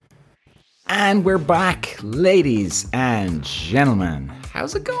And we're back, ladies and gentlemen.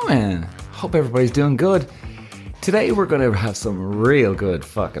 How's it going? Hope everybody's doing good. Today we're going to have some real good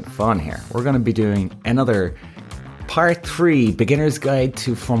fucking fun here. We're going to be doing another Part 3, Beginner's Guide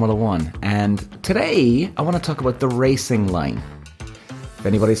to Formula 1. And today I want to talk about the racing line. If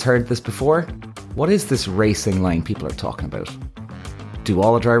anybody's heard this before, what is this racing line people are talking about? Do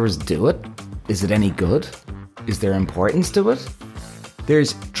all the drivers do it? Is it any good? Is there importance to it?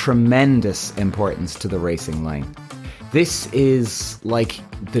 There's tremendous importance to the racing line. This is like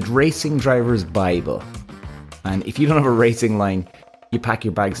the racing driver's Bible. And if you don't have a racing line, you pack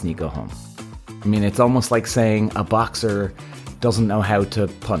your bags and you go home. I mean, it's almost like saying a boxer doesn't know how to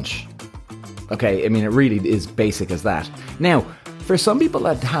punch. Okay, I mean, it really is basic as that. Now, for some people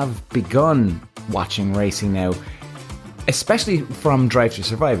that have begun watching racing now, especially from Drive to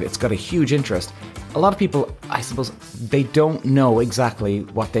Survive, it's got a huge interest. A lot of people, I suppose, they don't know exactly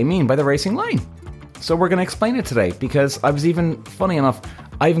what they mean by the racing line. So we're going to explain it today, because I was even, funny enough,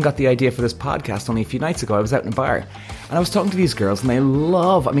 I even got the idea for this podcast only a few nights ago. I was out in a bar, and I was talking to these girls,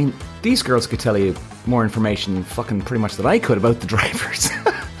 and these girls could tell you more information fucking pretty much than I could about the drivers.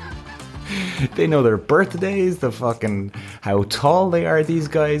 They know their birthdays, how tall they are, these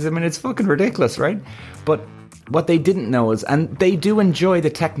guys. I mean, it's fucking ridiculous, right? But what they didn't know is, and they do enjoy the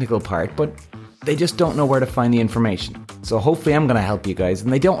technical part, but they just don't know where to find the information. So hopefully I'm going to help you guys.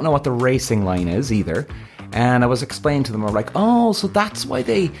 And they don't know what the racing line is either. And I was explaining to them, I'm like, oh, so that's why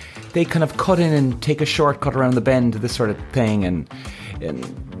they kind of cut in and take a shortcut around the bend, this sort of thing, and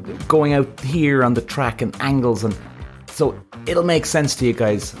going out here on the track and angles. And so it'll make sense to you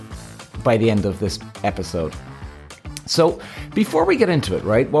guys by the end of this episode. So before we get into it,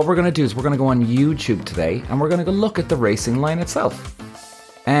 right, what we're going to do is we're going to go on YouTube today, and we're going to go look at the racing line itself.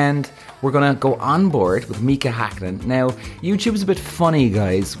 And we're going to go on board with Mika Hakkinen. Now, YouTube's a bit funny,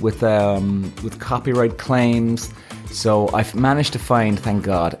 guys, with copyright claims. So I've managed to find, thank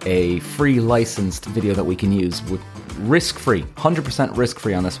God, a free licensed video that we can use with risk-free, 100%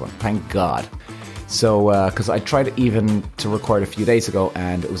 risk-free on this one. Thank God. So, because I tried even to record a few days ago,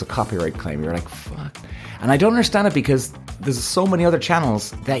 and it was a copyright claim. You're like, fuck. And I don't understand it, because there's so many other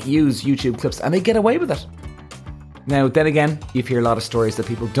channels that use YouTube clips, and they get away with it. Now, then again, you hear a lot of stories that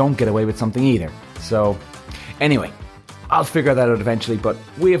people don't get away with something either. So, anyway, I'll figure that out eventually, but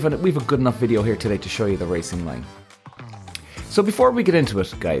we have a good enough video here today to show you the racing line. So before we get into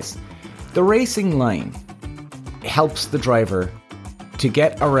it, guys, the racing line helps the driver to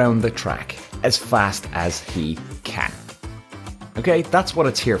get around the track as fast as he can. Okay, that's what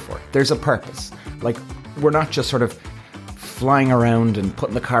it's here for. There's a purpose. Like, we're not just sort of flying around and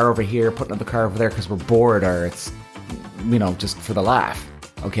putting the car over here, putting the car over there because we're bored, or it's, just for the laugh,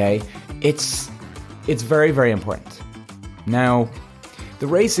 okay? It's very, very important. Now, the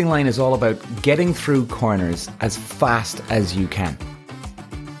racing line is all about getting through corners as fast as you can.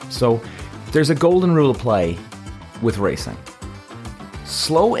 So, there's a golden rule of play with racing.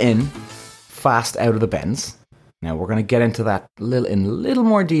 Slow in, fast out of the bends. Now, we're going to get into that in a little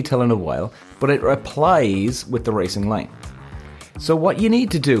more detail in a while, but it applies with the racing line. So what you need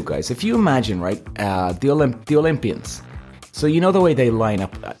to do, guys, if you imagine, right, the Olympians. So you know the way they line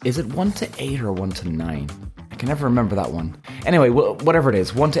up. Is it 1 to 8 or 1 to 9? I can never remember that one. Anyway, whatever it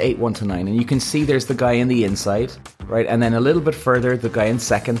is, 1 to 8, 1 to 9. And you can see there's the guy in the inside, right? And then a little bit further, the guy in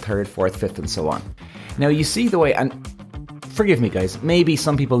second, third, fourth, fifth, and so on. Now you see the way, and forgive me, guys, maybe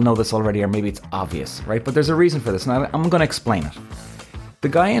some people know this already, or maybe it's obvious, right? But there's a reason for this, and I'm going to explain it. The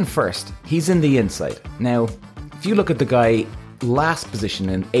guy in first, he's in the inside. Now, if you look at the guy last position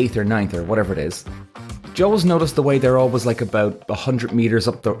in 8th or 9th or whatever it is, Joe's noticed the way they're always like about 100 meters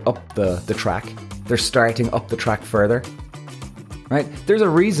up the track. They're starting up the track further, right? There's a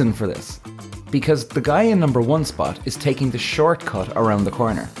reason for this, because the guy in number 1 spot is taking the shortcut around the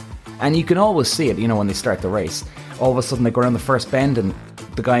corner, and you can always see it. When they start the race, all of a sudden they go around the first bend, and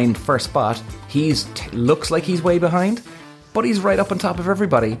the guy in first spot, looks like he's way behind, but he's right up on top of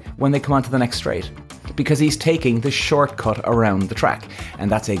everybody when they come onto the next straight, because he's taking the shortcut around the track. And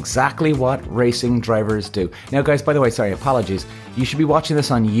that's exactly what racing drivers do. Now, guys, by the way, sorry, apologies. You should be watching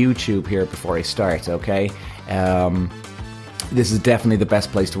this on YouTube here before I start, okay? This is definitely the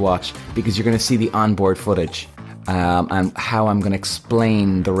best place to watch, because you're going to see the onboard footage and how I'm going to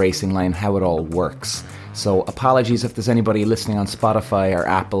explain the racing line, how it all works. So apologies if there's anybody listening on Spotify or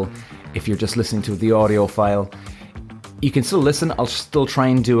Apple. If you're just listening to the audio file, you can still listen. I'll still try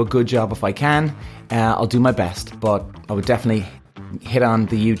and do a good job if I can. I'll do my best, but I would definitely hit on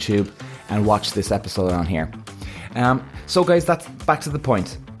the YouTube and watch this episode on here. So guys, that's back to the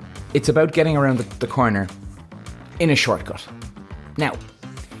point. It's about getting around the corner in a shortcut. Now,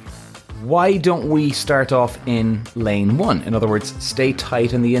 why don't we start off in lane 1? In other words, stay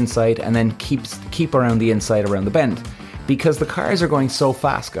tight on the inside and then keep around the inside around the bend. Because the cars are going so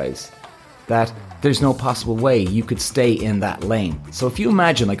fast, guys, that there's no possible way you could stay in that lane. So if you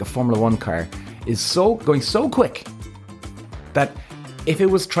imagine like a Formula 1 car is going so quick that if it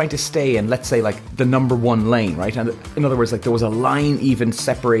was trying to stay in, let's say, like the number 1 lane, right? And in other words, like there was a line even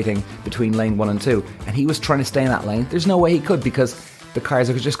separating between lane 1 and 2, and he was trying to stay in that lane, there's no way he could, because the cars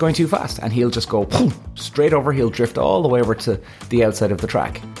are just going too fast, and he'll just go straight over, he'll drift all the way over to the outside of the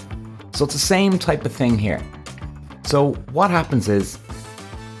track. So it's the same type of thing here. So what happens is,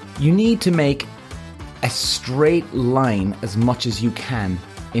 you need to make a straight line as much as you can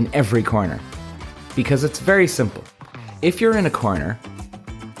in every corner, because it's very simple. If you're in a corner,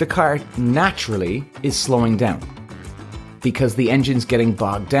 the car naturally is slowing down because the engine's getting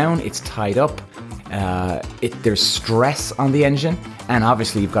bogged down, it's tied up, there's stress on the engine, and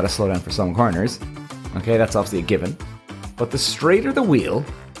obviously you've got to slow down for some corners. Okay, that's obviously a given. But the straighter the wheel,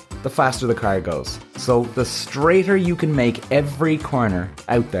 the faster the car goes. So the straighter you can make every corner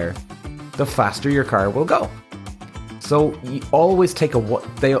out there, the faster your car will go. So you always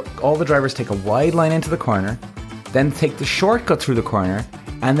all the drivers take a wide line into the corner, then take the shortcut through the corner,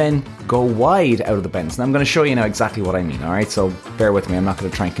 and then go wide out of the bends. And I'm going to show you now exactly what I mean, all right? So bear with me, I'm not going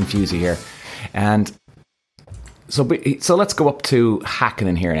to try and confuse you here. And so let's go up to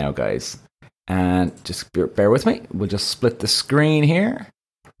Hakkinen here now, guys. And just bear with me. We'll just split the screen here.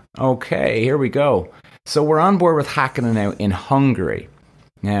 Okay, here we go. So we're on board with Hakkinen now in Hungary.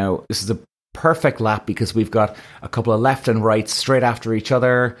 Now, this is a perfect lap because we've got a couple of left and right straight after each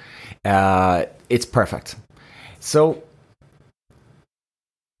other. It's perfect. So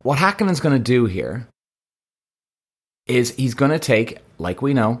what Hakkinen's going to do here is he's going to take, like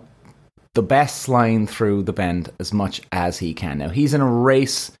we know, the best line through the bend as much as he can. Now, he's in a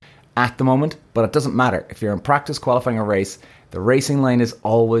race at the moment, but it doesn't matter. If you're in practice qualifying a race, the racing line is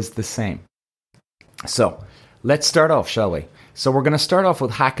always the same. So let's start off, shall we? So we're going to start off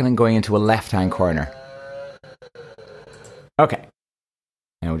with Hakkinen going into a left-hand corner. Okay.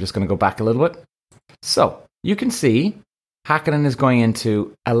 Now we're just going to go back a little bit. So you can see Hakkinen is going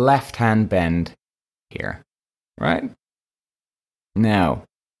into a left-hand bend here, right? Now,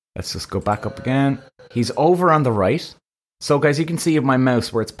 let's just go back up again. He's over on the right. So guys, you can see my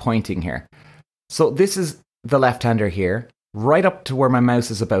mouse where it's pointing here. So this is the left-hander here. Right up to where my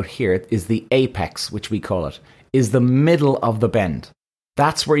mouse is about here is the apex, which we call it, is the middle of the bend.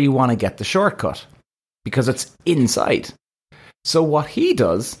 That's where you want to get the shortcut because it's inside. So what he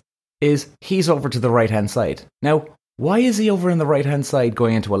does is he's over to the right-hand side. Now, why is he over on the right-hand side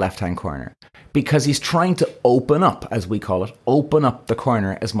going into a left-hand corner? Because he's trying to open up, as we call it, open up the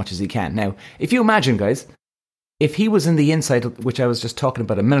corner as much as he can. Now, if you imagine, guys, if he was in the inside, which I was just talking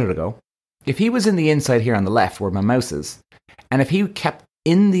about a minute ago, if he was in the inside here on the left where my mouse is, and if he kept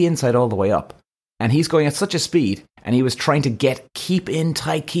in the inside all the way up, and he's going at such a speed, and he was trying to keep in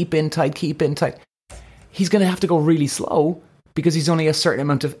tight, he's going to have to go really slow because he's only a certain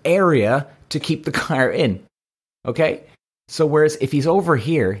amount of area to keep the car in. Okay? So whereas if he's over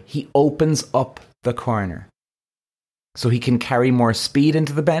here, he opens up the corner. So he can carry more speed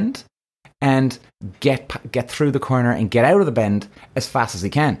into the bend and get through the corner and get out of the bend as fast as he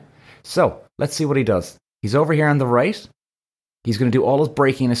can. So let's see what he does. He's over here on the right. He's going to do all his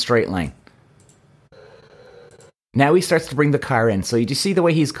braking in a straight line. Now he starts to bring the car in. So you just see the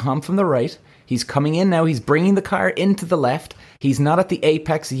way he's come from the right. He's coming in now. He's bringing the car into the left. He's not at the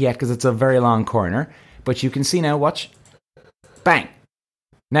apex yet because it's a very long corner. But you can see now, watch. Bang.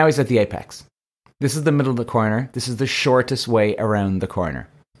 Now he's at the apex. This is the middle of the corner. This is the shortest way around the corner.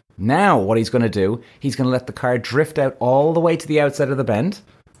 Now what he's going to do, he's going to let the car drift out all the way to the outside of the bend.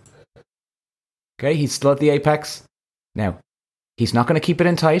 Okay, he's still at the apex. Now, he's not going to keep it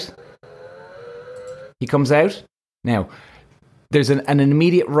in tight. He comes out. Now, there's an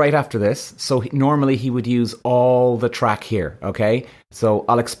immediate right after this, so normally he would use all the track here, okay? So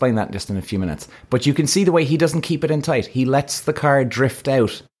I'll explain that just in a few minutes. But you can see the way he doesn't keep it in tight. He lets the car drift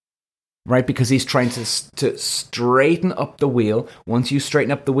out, right? Because he's trying to straighten up the wheel. Once you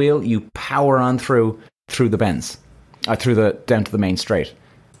straighten up the wheel, you power on through the bends, down to the main straight.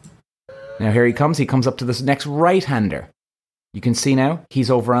 Now here he comes up to this next right-hander. You can see now, he's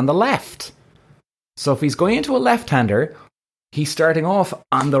over on the left. So if he's going into a left-hander, he's starting off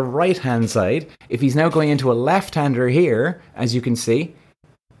on the right-hand side. If he's now going into a left-hander here, as you can see,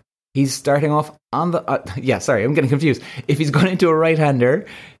 he's starting off on the... I'm getting confused. If he's going into a right-hander,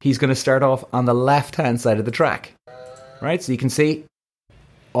 he's going to start off on the left-hand side of the track. Right? So you can see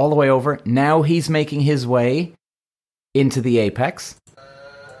all the way over. Now he's making his way into the apex.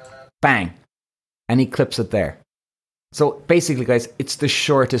 bang, and he clips it there. So basically, guys, it's the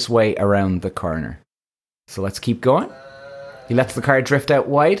shortest way around the corner. So let's keep going. He lets the car drift out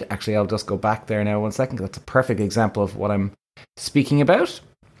wide. Actually, I'll just go back there now 1 second. That's a perfect example of what I'm speaking about.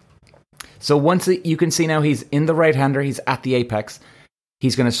 So once you can see now he's in the right-hander, he's at the apex.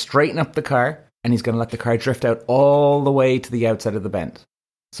 He's going to straighten up the car, and he's going to let the car drift out all the way to the outside of the bend.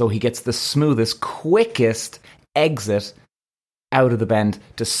 So he gets the smoothest, quickest exit out of the bend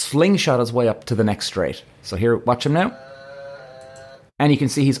to slingshot his way up to the next straight. So here, watch him now. And you can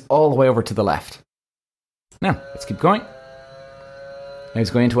see he's all the way over to the left. Now, let's keep going. Now he's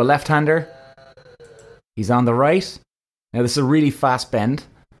going into a left-hander. He's on the right. Now this is a really fast bend.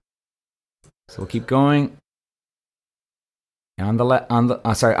 So we'll keep going. He's on the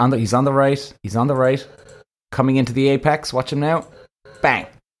right. He's on the right. Coming into the apex. Watch him now. Bang.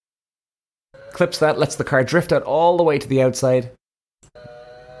 Clips that, lets the car drift out all the way to the outside.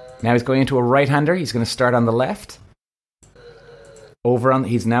 Now he's going into a right-hander. He's going to start on the left.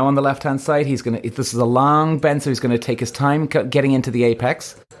 He's now on the left-hand side. This is a long bend, so he's going to take his time getting into the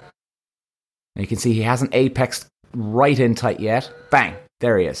apex. And you can see he hasn't apexed right in tight yet. Bang.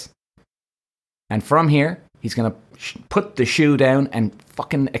 There he is. And from here, he's going to put the shoe down and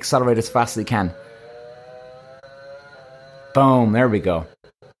fucking accelerate as fast as he can. Boom. There we go.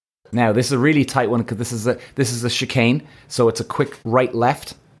 Now, this is a really tight one because this is a chicane, so it's a quick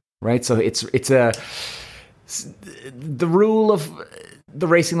right-left, right? So the rule of the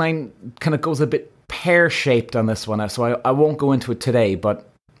racing line kind of goes a bit pear-shaped on this one, so I won't go into it today, but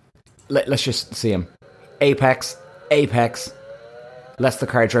let's just see him. Apex, lets the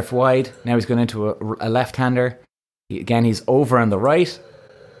car drift wide. Now he's going into a left-hander. He's over on the right.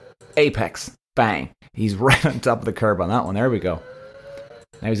 Apex, bang. He's right on top of the curb on that one. There we go.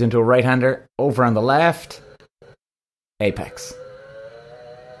 Now he's into a right-hander, over on the left, apex.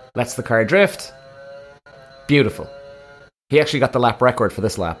 Lets the car drift. Beautiful. He actually got the lap record for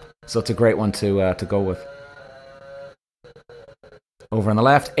this lap, so it's a great one to go with. Over on the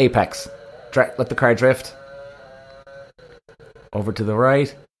left, apex. Let the car drift. Over to the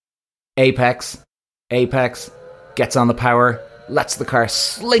right, apex. Gets on the power, lets the car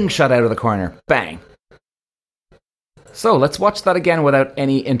slingshot out of the corner. Bang. So let's watch that again without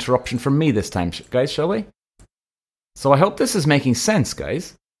any interruption from me this time, guys, shall we? So I hope this is making sense,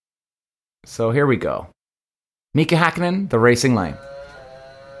 guys. So here we go. Mika Hakkinen, the racing line.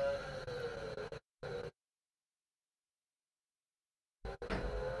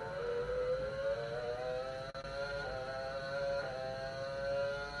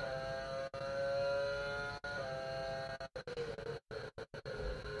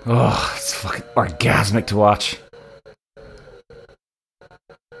 Oh, it's fucking orgasmic to watch.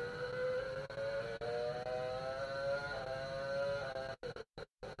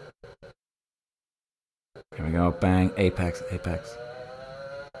 Here we go, bang, apex.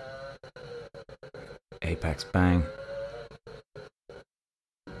 Apex, bang.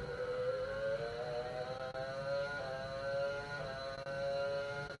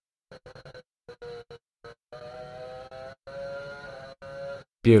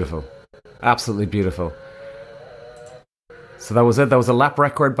 Beautiful. Absolutely beautiful. So that was it. That was a lap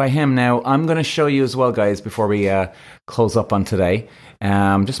record by him. Now, I'm going to show you as well, guys, before we close up on today.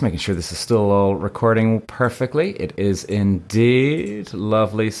 Just making sure this is still all recording perfectly. It is indeed.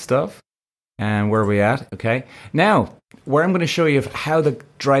 Lovely stuff. And where are we at? Okay. Now, where I'm going to show you how the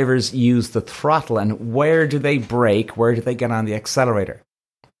drivers use the throttle and where do they brake, where do they get on the accelerator.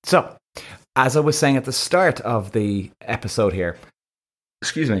 So, as I was saying at the start of the episode here,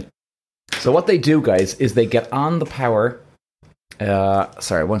 excuse me. So what they do, guys, is they get on the power.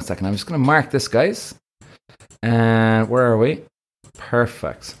 Sorry, 1 second. I'm just going to mark this, guys. And where are we?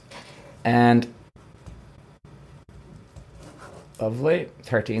 Perfect. And lovely.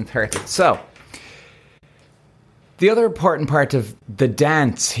 13:30. So the other important part of the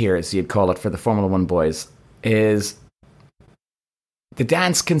dance here, as you'd call it for the Formula One boys, is the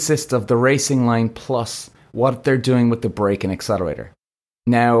dance consists of the racing line plus what they're doing with the brake and accelerator.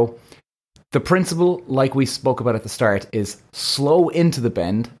 Now, the principle, like we spoke about at the start, is slow into the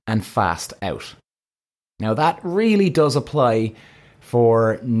bend and fast out. Now, that really does apply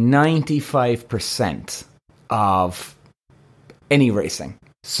for 95% of any racing.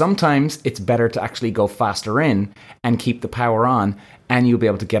 Sometimes it's better to actually go faster in and keep the power on, and you'll be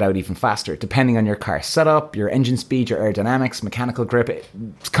able to get out even faster, depending on your car setup, your engine speed, your aerodynamics, mechanical grip.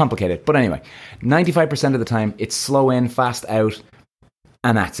 It's complicated. But anyway, 95% of the time, it's slow in, fast out,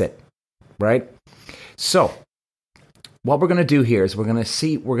 and that's it, right? So, what we're going to do here is we're going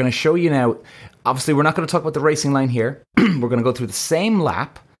to show you now. Obviously, we're not going to talk about the racing line here. We're going to go through the same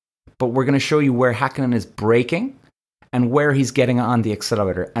lap, but we're going to show you where Hakkinen is braking and where he's getting on the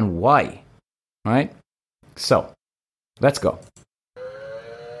accelerator and why. All right? So, let's go.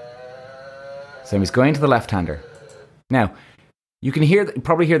 So he's going to the left-hander. Now, you can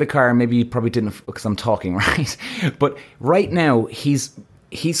probably hear the car. Maybe you probably didn't because I'm talking, right? But right now, he's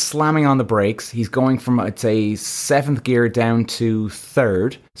slamming on the brakes. He's going from, I'd say, 7th gear down to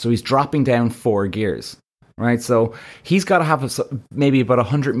 3rd. So he's dropping down 4 gears, right? So he's got to have maybe about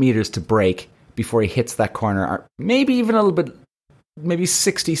 100 meters to brake before he hits that corner, or maybe even a little bit, maybe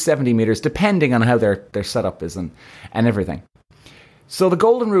 60, 70 meters, depending on how their setup is and everything. So the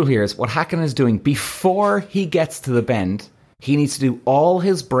golden rule here is what Hakkinen is doing before he gets to the bend. He needs to do all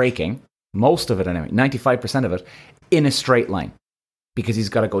his braking, most of it anyway, 95% of it, in a straight line. Because he's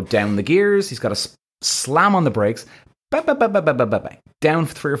got to go down the gears, he's got to slam on the brakes, down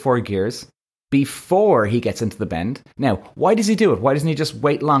 3 or 4 gears before he gets into the bend. Now, why does he do it? Why doesn't he just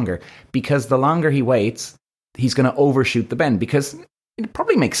wait longer? Because the longer he waits, he's going to overshoot the bend. Because it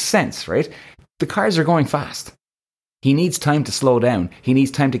probably makes sense, right? The cars are going fast. He needs time to slow down. He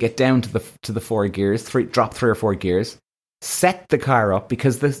needs time to get down to the 4 gears, drop 3 or 4 gears, set the car up,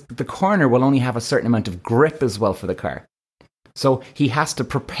 because the corner will only have a certain amount of grip as well for the car. So he has to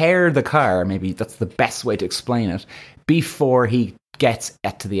prepare the car, maybe that's the best way to explain it, before he gets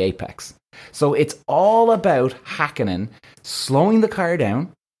to the apex. So it's all about Hakkinen slowing the car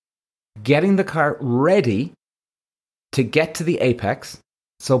down, getting the car ready to get to the apex.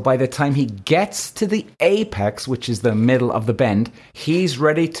 So by the time he gets to the apex, which is the middle of the bend, he's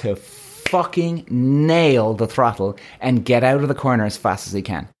ready to fucking nail the throttle and get out of the corner as fast as he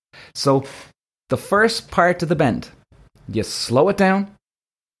can. So the first part of the bend, you slow it down,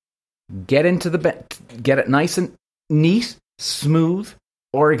 get into the bend, get it nice and neat, smooth,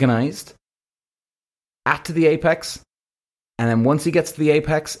 organized, to the apex, and then once he gets to the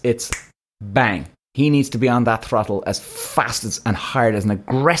apex, it's bang. He needs to be on that throttle as fast as and hard as and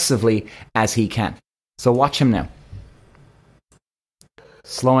aggressively as he can. So watch him now.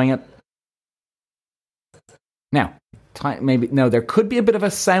 Slowing it. Now, there could be a bit of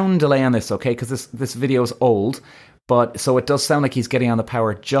a sound delay on this, okay? Because this video is old, but so it does sound like he's getting on the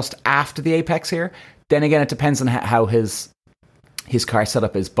power just after the apex here. Then again, it depends on how his car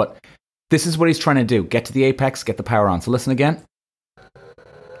setup is, but this is what he's trying to do. Get to the apex, get the power on. So listen again.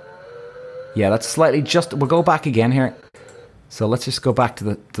 Yeah, that's slightly we'll go back again here. So let's just go back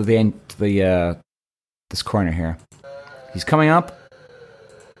to the end, this corner here. He's coming up.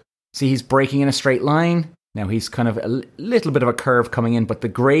 See, he's braking in a straight line. Now he's kind of a little bit of a curve coming in, but the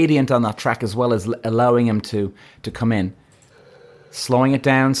gradient on that track as well is allowing him to come in. Slowing it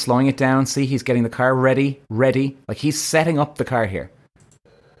down. See, he's getting the car ready. Like he's setting up the car here.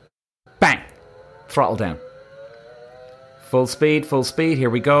 Bang! Throttle down. Full speed. Here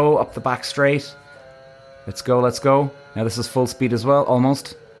we go. Up the back straight. Let's go. Now this is full speed as well,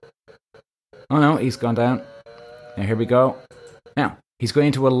 almost. Oh no, he's gone down. Now here we go. Now, he's going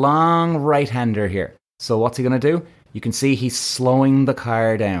into a long right-hander here. So what's he going to do? You can see he's slowing the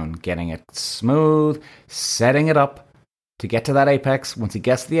car down, getting it smooth, setting it up to get to that apex. Once he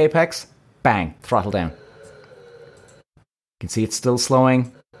gets to the apex, bang, throttle down. You can see it's still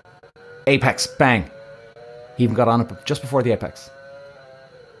slowing. Apex, bang. He even got on it just before the apex.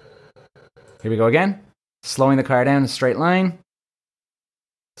 Here we go again. Slowing the car down in a straight line.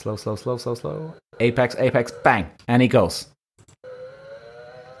 Slow. Apex, bang. And he goes.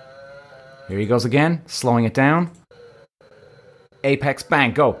 Here he goes again. Slowing it down. Apex,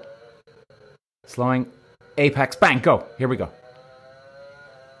 bang, go. Slowing. Apex, bang, go. Here we go.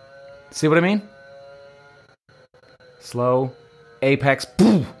 See what I mean? Slow. Apex,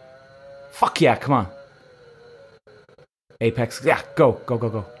 boom. Fuck yeah, come on. Apex, yeah, go.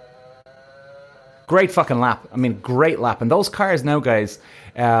 Great fucking lap. I mean, great lap. And those cars now, guys,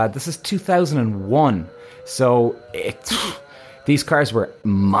 this is 2001. So these cars were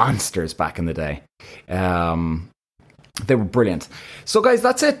monsters back in the day. They were brilliant. So, guys,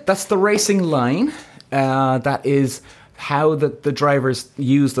 that's it. That's the racing line. That is how the drivers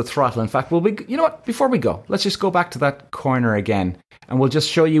use the throttle. In fact, you know what? Before we go, let's just go back to that corner again. And we'll just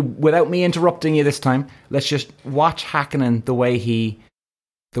show you, without me interrupting you this time, let's just watch Hakkinen the way he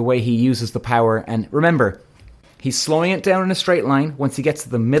uses the power. And remember, he's slowing it down in a straight line. Once he gets to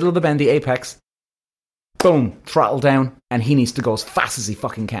the middle of the bend, the apex, boom, throttle down, and he needs to go as fast as he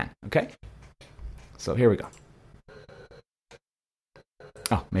fucking can. Okay? So here we go.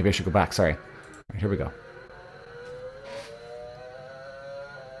 Oh, maybe I should go back. Sorry. All right, here we go.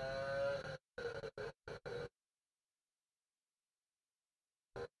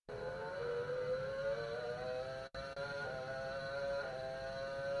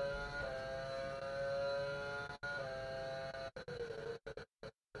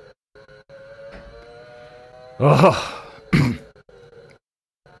 Oh.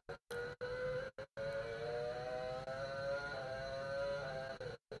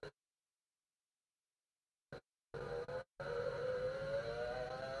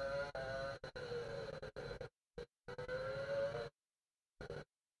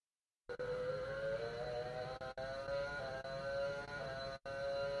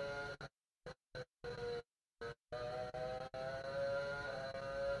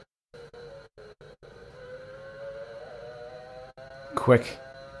 Quick.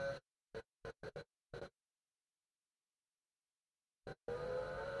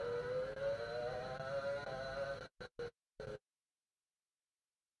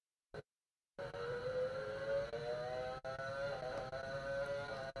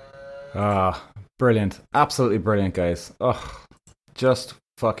 Ah, brilliant. Absolutely brilliant, guys. Oh, just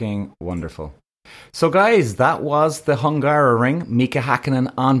fucking wonderful. So, guys, that was the Hungara Ring, Mika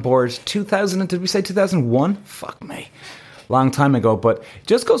Hakkinen onboard 2000. Did we say 2001? Fuck me. Long time ago, but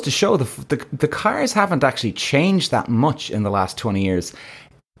just goes to show the cars haven't actually changed that much in the last 20 years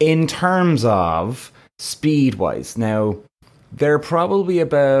in terms of speed wise. Now, they're probably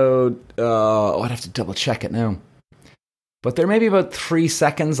about, I'd have to double check it now. But they're maybe about 3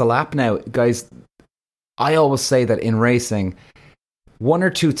 seconds a lap now. Guys, I always say that in racing, 1 or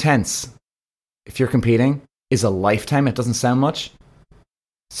 2 tenths, if you're competing, is a lifetime. It doesn't sound much.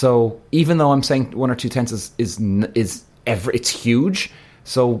 So even though I'm saying 1 or 2 tenths it's huge.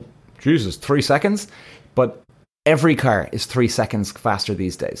 So, Jesus, 3 seconds. But every car is 3 seconds faster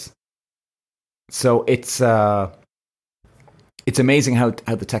these days. So it's amazing how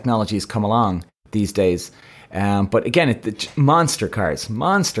the technology has come along these days. But again, monster cars.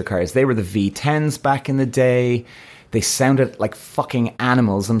 They were the V10s back in the day. They sounded like fucking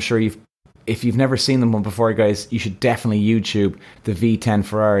animals. I'm sure if you've never seen them before, guys, you should definitely YouTube the V10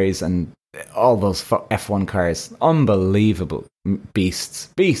 Ferraris and all those F1 cars. Unbelievable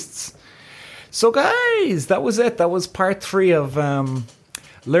beasts. So, guys, that was it. That was part 3 of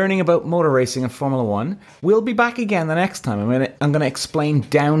learning about motor racing and Formula 1. We'll be back again the next time. I'm gonna explain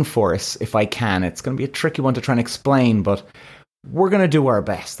downforce if I can. It's going to be a tricky one to try and explain, but we're going to do our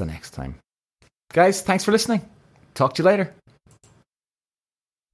best the next time. Guys, thanks for listening. Talk to you later.